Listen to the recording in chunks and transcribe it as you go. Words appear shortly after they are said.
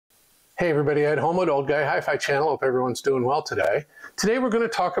Hey everybody, Ed Homewood, Old Guy Hi-Fi channel. Hope everyone's doing well today. Today we're going to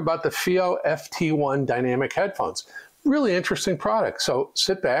talk about the FiiO FT-1 dynamic headphones. Really interesting product. So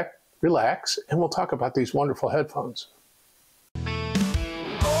sit back, relax, and we'll talk about these wonderful headphones. Old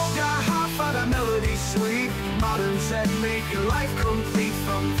Guy Hi-Fi, that melody sweet. Modern set make your life complete.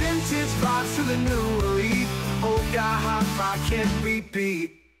 From vintage vibes to the new elite. Old Guy Hi-Fi can't be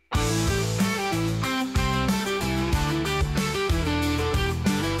beat.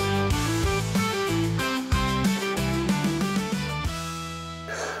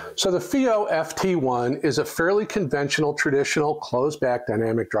 So the FiiO FT-1 is a fairly conventional, traditional, closed-back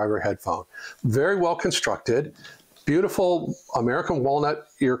dynamic driver headphone. Very well constructed, beautiful American walnut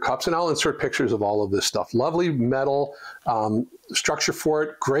ear cups, and I'll insert pictures of all of this stuff. Lovely metal structure for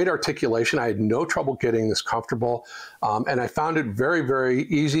it, great articulation. I had no trouble getting this comfortable, and I found it very, very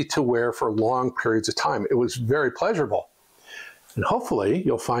easy to wear for long periods of time. It was very pleasurable. And hopefully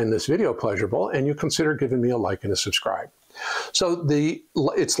you'll find this video pleasurable and you consider giving me a like and a subscribe. So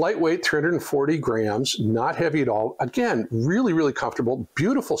it's lightweight, 340 grams, not heavy at all. Again, really, really comfortable,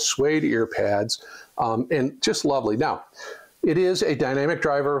 beautiful suede ear pads, and just lovely. Now, it is a dynamic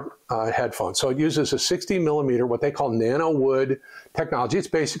driver headphone. So it uses a 60 millimeter, what they call nano wood technology. It's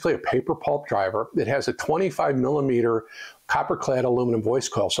basically a paper pulp driver. It has a 25 millimeter copper clad aluminum voice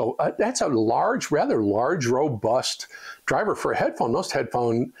coil. So that's a large, rather large, robust driver for a headphone. Most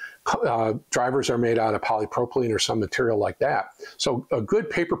headphone drivers are made out of polypropylene or some material like that. So a good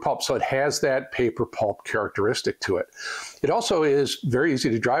paper pulp, so it has that paper pulp characteristic to it. It also is very easy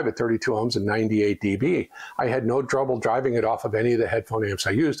to drive at 32 ohms and 98 dB. I had no trouble driving it off of any of the headphone amps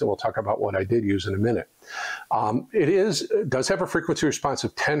I used, and we'll talk about what I did use in a minute. It does have a frequency response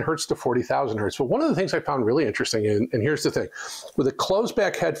of 10 hertz to 40,000 hertz. But one of the things I found really interesting, and here's the thing, with a closed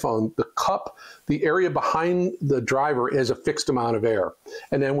back headphone, the cup, the area behind the driver is a fixed amount of air.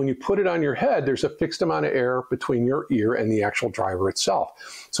 And then when you put it on your head, there's a fixed amount of air between your ear and the actual driver itself.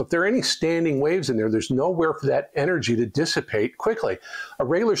 So if there are any standing waves in there, there's nowhere for that energy to dissipate quickly. A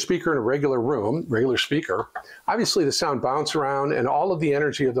regular speaker in a regular room, regular speaker, obviously the sound bounces around and all of the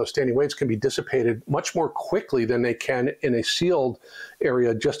energy of those standing waves can be dissipated much more quickly than they can in a sealed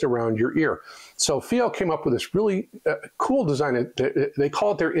area just around your ear. So FiiO came up with this really cool design. They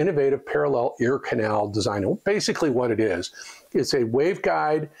call it their innovative parallel ear canal design. Basically what it is, it's a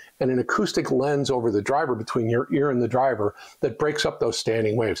waveguide and an acoustic lens over the driver between your ear and the driver that breaks up those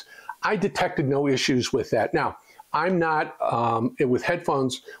standing waves. I detected no issues with that. Now, I'm not, with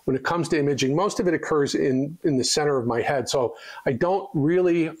headphones, when it comes to imaging, most of it occurs in the center of my head. So I don't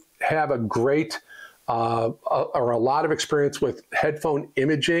really have a great or a lot of experience with headphone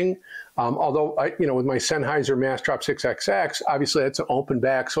imaging. Although, with my Sennheiser Massdrop 6XX, obviously it's an open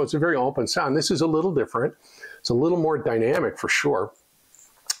back, so it's a very open sound. This is a little different. It's a little more dynamic for sure.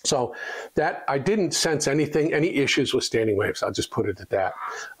 So that I didn't sense any issues with standing waves. I'll just put it at that.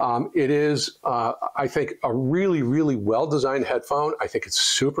 It is, I think, a really, really well-designed headphone. I think it's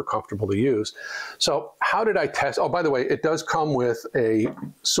super comfortable to use. So how did I test? Oh, by the way, it does come with a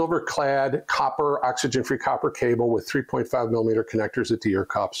silver-clad copper, oxygen-free copper cable with 3.5 millimeter connectors at the ear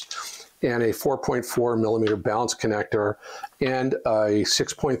cups, and a 4.4 millimeter balance connector, and a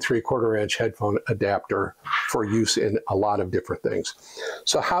 6.75 inch headphone adapter for use in a lot of different things.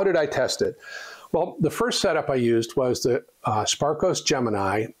 So how did I test it? Well, the first setup I used was the Sparkos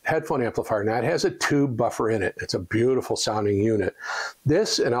Gemini headphone amplifier. Now it has a tube buffer in it. It's a beautiful sounding unit.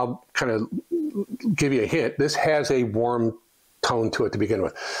 This, and I'll kind of give you a hint, this has a warm tone to it to begin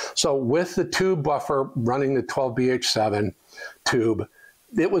with. So with the tube buffer running the 12BH7 tube,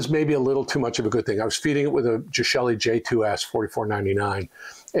 it was maybe a little too much of a good thing. I was feeding it with a Gishelli J2S 4499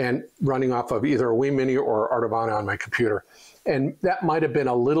 and running off of either a Wii Mini or Artivana on my computer. And that might have been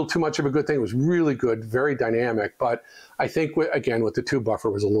a little too much of a good thing. It was really good, very dynamic, but I think, again, with the tube buffer,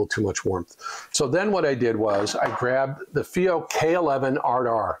 it was a little too much warmth. So then what I did was I grabbed the FiiO K11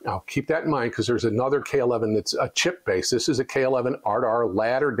 ART-R. Now, keep that in mind because there's another K11 that's a chip-based. This is a K11 ART-R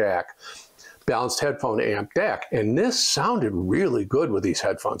ladder DAC. Balanced headphone amp DAC, and this sounded really good with these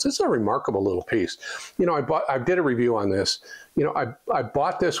headphones. It's a remarkable little piece. I did a review on this. I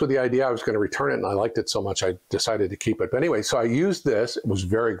bought this with the idea I was going to return it, and I liked it so much I decided to keep it. But anyway, so I used this. It was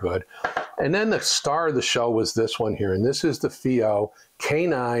very good. And then the star of the show was this one here, and this is the FiiO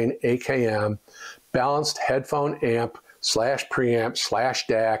K9 AKM balanced headphone amp / preamp /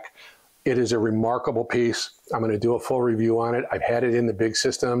 DAC. It is a remarkable piece. I'm going to do a full review on it. I've had it in the big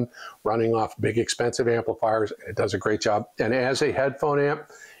system, running off big expensive amplifiers, and it does a great job. And as a headphone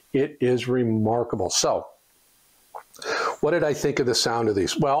amp, it is remarkable. So what did I think of the sound of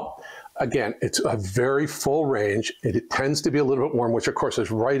these? Well, Again, it's a very full range. It tends to be a little bit warm, which of course is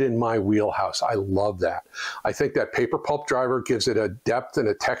right in my wheelhouse. I love that. I think that paper pulp driver gives it a depth and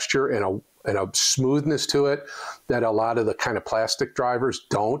a texture and a smoothness to it that a lot of the kind of plastic drivers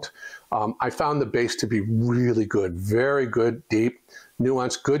don't. I found the bass to be really good, very good, deep,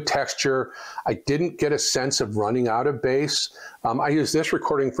 nuanced, good texture. I didn't get a sense of running out of bass. I used this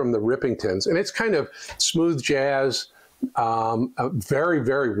recording from the Rippingtons, and it's kind of smooth jazz, very,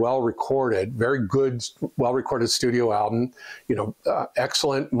 very well recorded, very good, well recorded studio album. You know,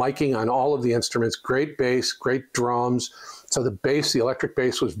 excellent miking on all of the instruments, great bass, great drums. So the bass, the electric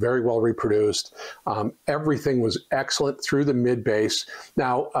bass, was very well reproduced. Everything was excellent through the mid bass.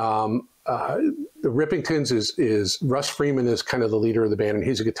 Now, the Rippingtons is Russ Freeman is kind of the leader of the band, and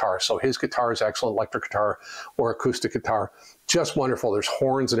he's a guitarist. So his guitar is excellent, electric guitar or acoustic guitar, just wonderful. There's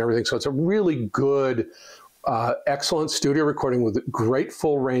horns and everything. So it's a really good, excellent studio recording with great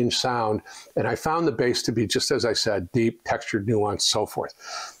full range sound. And I found the bass to be, just as I said, deep, textured, nuanced, so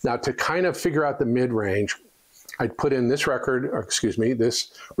forth. Now, to kind of figure out the mid range, I put in this record, or excuse me,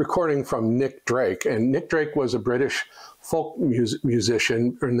 this recording from Nick Drake. And Nick Drake was a British folk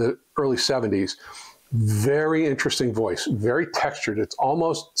musician in the early 70s. Very interesting voice, very textured. It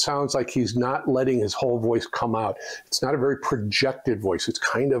almost sounds like he's not letting his whole voice come out. It's not a very projected voice. It's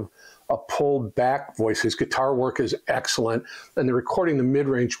kind of a pulled back voice. His guitar work is excellent. And the recording, the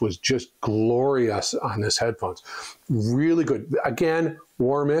mid-range, was just glorious on this headphones. Really good. Again,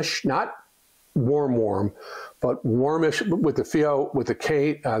 warmish, not warm, but warmish with the FiiO, with the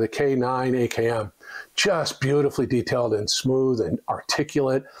K9 AKM, just beautifully detailed and smooth and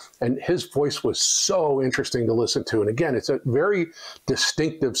articulate. And his voice was so interesting to listen to. And again, it's a very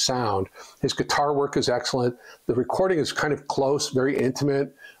distinctive sound. His guitar work is excellent. The recording is kind of close, very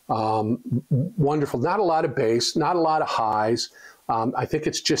intimate, wonderful. Not a lot of bass, not a lot of highs. I think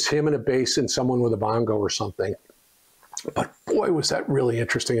it's just him and a bass and someone with a bongo or something. But boy, was that really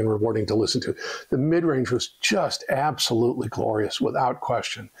interesting and rewarding to listen to. The mid-range was just absolutely glorious, without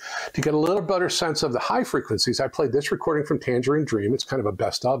question. To get a little better sense of the high frequencies, I played this recording from Tangerine Dream. It's kind of a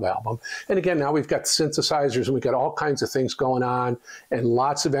best-of album. And again, now we've got synthesizers and we've got all kinds of things going on and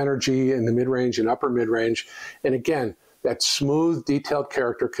lots of energy in the mid-range and upper mid-range. And again, that smooth, detailed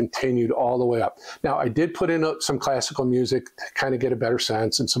character continued all the way up. Now, I did put in some classical music to kind of get a better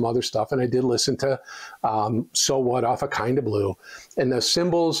sense and some other stuff, and I did listen to So What off of Kinda Blue. And the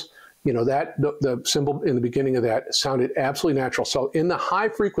cymbals, you know, the cymbal in the beginning of that sounded absolutely natural. So in the high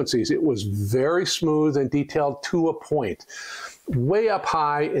frequencies, it was very smooth and detailed to a point. Way up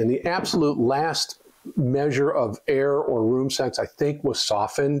high in the absolute last measure of air or room sense, I think, was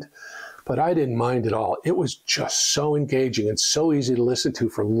softened. But I didn't mind at all. It was just so engaging and so easy to listen to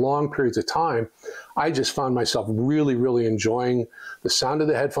for long periods of time. I just found myself really, really enjoying the sound of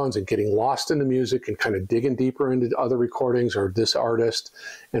the headphones and getting lost in the music and kind of digging deeper into other recordings or this artist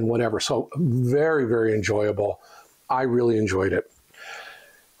and whatever. So very, very enjoyable. I really enjoyed it.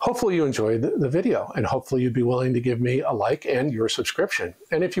 Hopefully you enjoyed the video, and hopefully you'd be willing to give me a like and your subscription.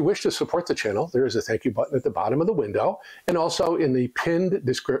 And if you wish to support the channel, there is a thank you button at the bottom of the window, and also in the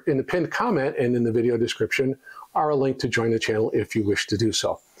pinned comment and in the video description are a link to join the channel if you wish to do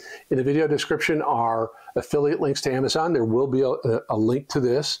so. In the video description are affiliate links to Amazon. There will be a link to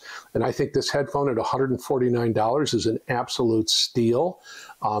this, and I think this headphone at $149 is an absolute steal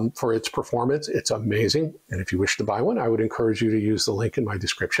for its performance. It's amazing, and if you wish to buy one, I would encourage you to use the link in my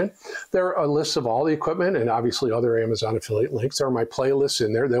description. There are lists of all the equipment and obviously other Amazon affiliate links. There are my playlists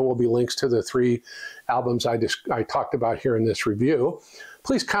in there. There will be links to the 3 albums I talked about here in this review.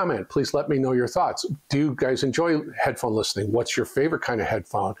 Please comment. Please let me know your thoughts. Do you guys enjoy headphone listening? What's your favorite kind of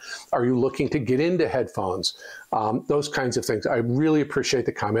headphone? Are you looking to get into headphones? Those kinds of things. I really appreciate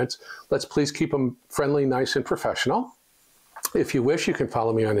the comments. Let's please keep them friendly, nice, and professional. If you wish, you can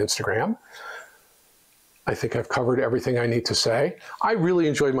follow me on Instagram. I think I've covered everything I need to say. I really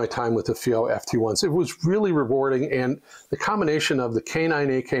enjoyed my time with the FiiO FT-1s. It was really rewarding, and the combination of the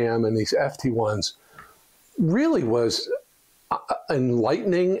K9 AKM and these FT-1s really was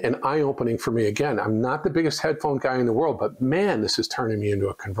enlightening and eye-opening for me. Again, I'm not the biggest headphone guy in the world, but man, this is turning me into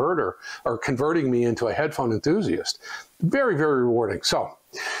a converter, or converting me into a headphone enthusiast. Very, very rewarding. So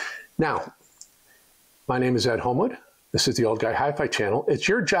now, my name is Ed Homewood. This is the Old Guy Hi-Fi channel. It's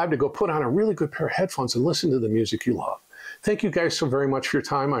your job to go put on a really good pair of headphones and listen to the music you love. Thank you guys so very much for your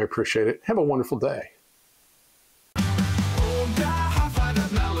time. I appreciate it. Have a wonderful day. Old guy hi-fi,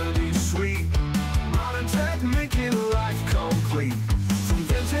 that melody's sweet. Modern tech making life complete. From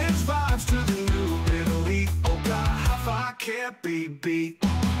vintage vibes to the new elite. Old guy hi-fi can't be beat.